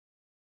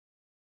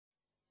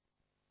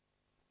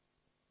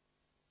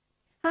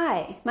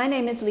Hi, my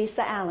name is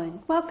Lisa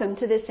Allen. Welcome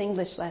to this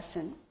English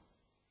lesson.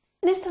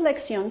 En esta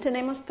lección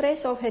tenemos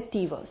tres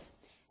objetivos.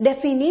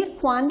 Definir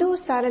cuándo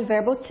usar el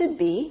verbo to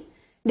be,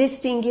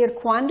 distinguir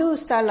cuándo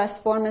usar las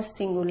formas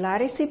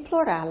singulares y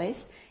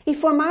plurales, y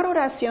formar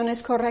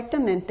oraciones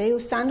correctamente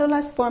usando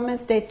las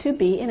formas de to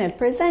be en el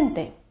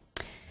presente.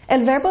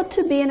 El verbo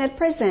to be en el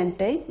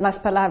presente, las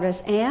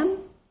palabras am,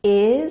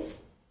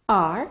 is,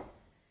 are,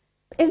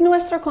 es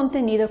nuestro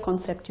contenido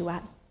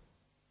conceptual.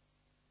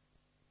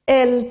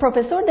 El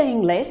profesor de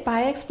inglés va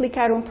a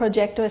explicar un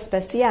proyecto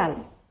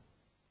especial.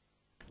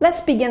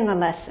 Let's begin the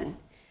lesson.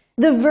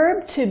 The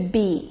verb to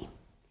be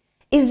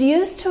is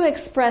used to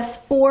express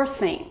four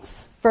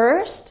things.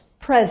 First,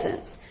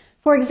 presence.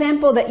 For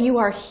example, that you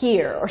are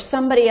here or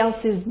somebody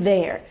else is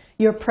there,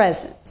 your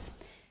presence.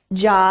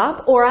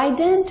 Job or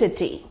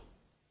identity.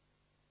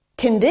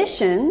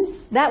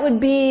 Conditions, that would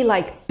be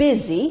like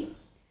busy.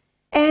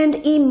 And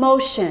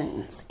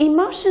emotions.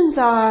 Emotions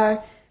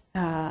are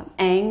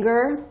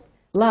anger,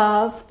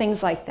 love,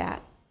 things like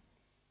that.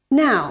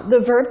 Now, the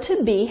verb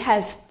to be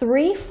has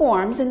three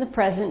forms in the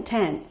present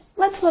tense.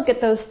 Let's look at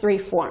those three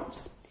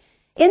forms.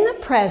 In the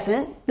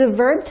present, the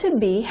verb to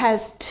be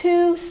has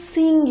two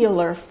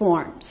singular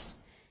forms,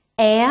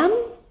 am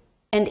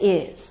and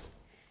is.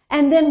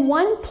 And then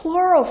one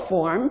plural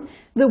form,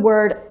 the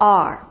word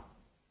are.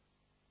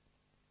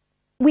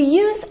 We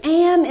use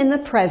am in the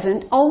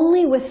present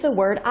only with the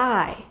word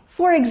I.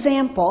 For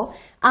example,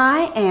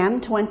 I am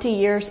 20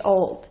 years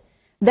old.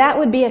 That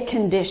would be a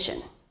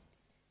condition.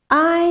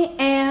 I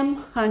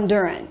am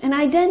Honduran, an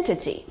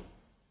identity.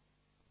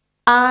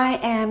 I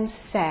am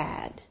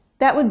sad.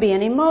 That would be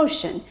an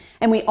emotion.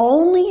 And we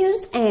only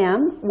use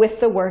am with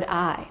the word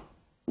I.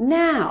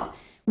 Now,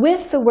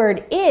 with the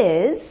word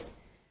is,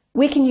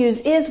 we can use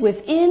is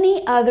with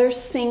any other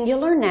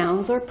singular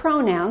nouns or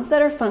pronouns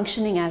that are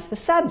functioning as the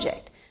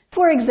subject.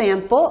 For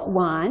example,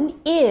 one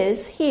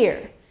is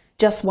here.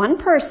 Just one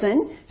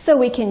person, so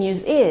we can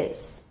use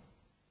is.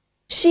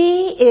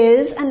 She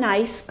is a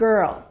nice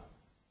girl.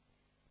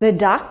 The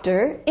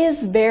doctor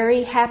is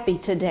very happy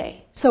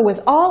today. So with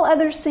all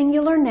other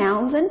singular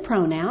nouns and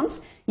pronouns,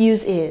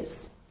 use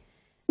is.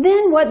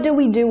 Then what do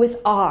we do with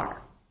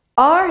are?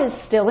 Are is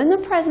still in the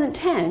present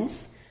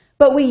tense,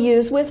 but we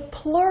use with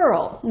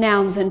plural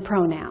nouns and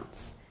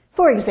pronouns.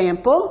 For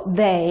example,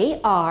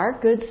 they are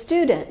good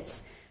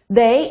students.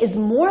 They is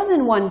more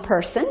than one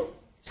person,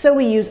 so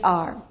we use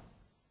are.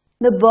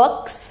 The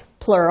books,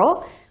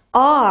 plural,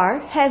 are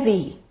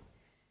heavy.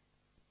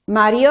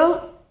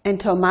 Mario and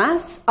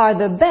Tomás are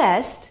the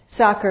best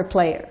soccer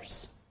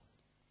players.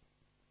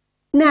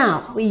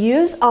 Now, we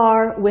use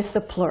are with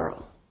the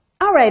plural.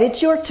 All right,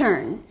 it's your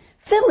turn.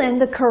 Fill in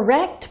the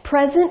correct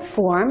present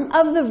form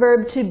of the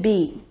verb to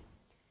be.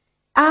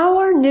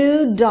 Our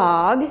new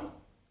dog,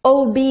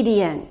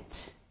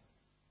 obedient.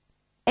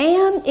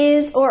 Am,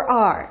 is, or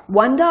are.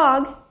 One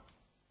dog,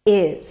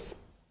 is.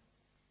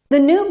 The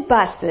new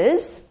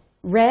buses,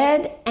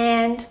 red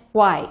and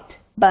white.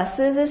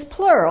 Buses is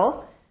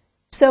plural,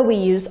 so we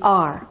use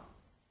are.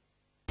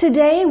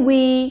 Today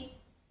we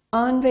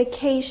on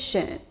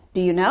vacation.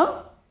 Do you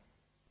know?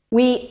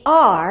 We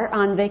are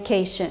on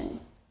vacation.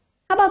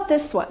 How about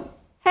this one?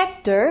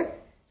 Hector,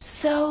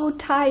 so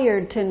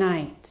tired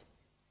tonight.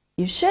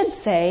 You should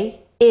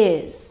say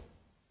is.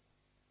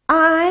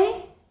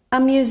 I,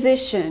 a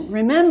musician.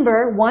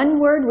 Remember, one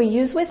word we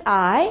use with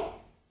I,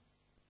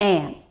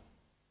 am.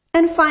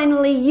 And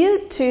finally,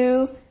 you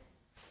two,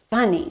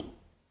 funny.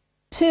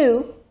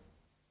 Two,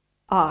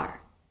 are.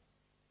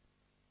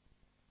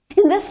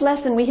 In this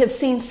lesson, we have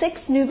seen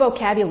 6 new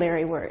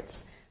vocabulary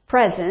words: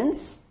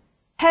 presence,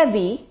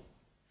 heavy,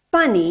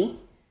 funny,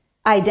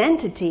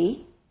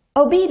 identity,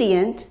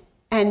 obedient,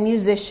 and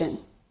musician.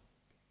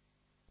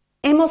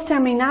 Hemos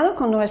terminado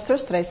con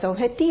nuestros 3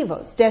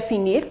 objetivos: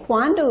 definir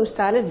cuándo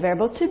usar el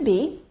verbo to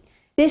be,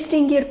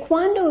 distinguir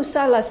cuándo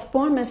usar las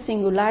formas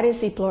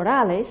singulares y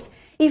plurales,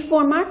 y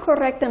formar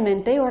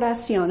correctamente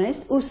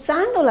oraciones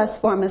usando las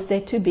formas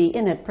de to be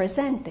en el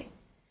presente.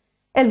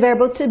 El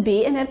verbo to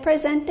be en el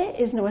presente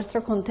es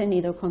nuestro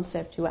contenido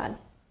conceptual.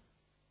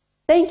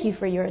 Thank you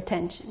for your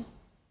attention.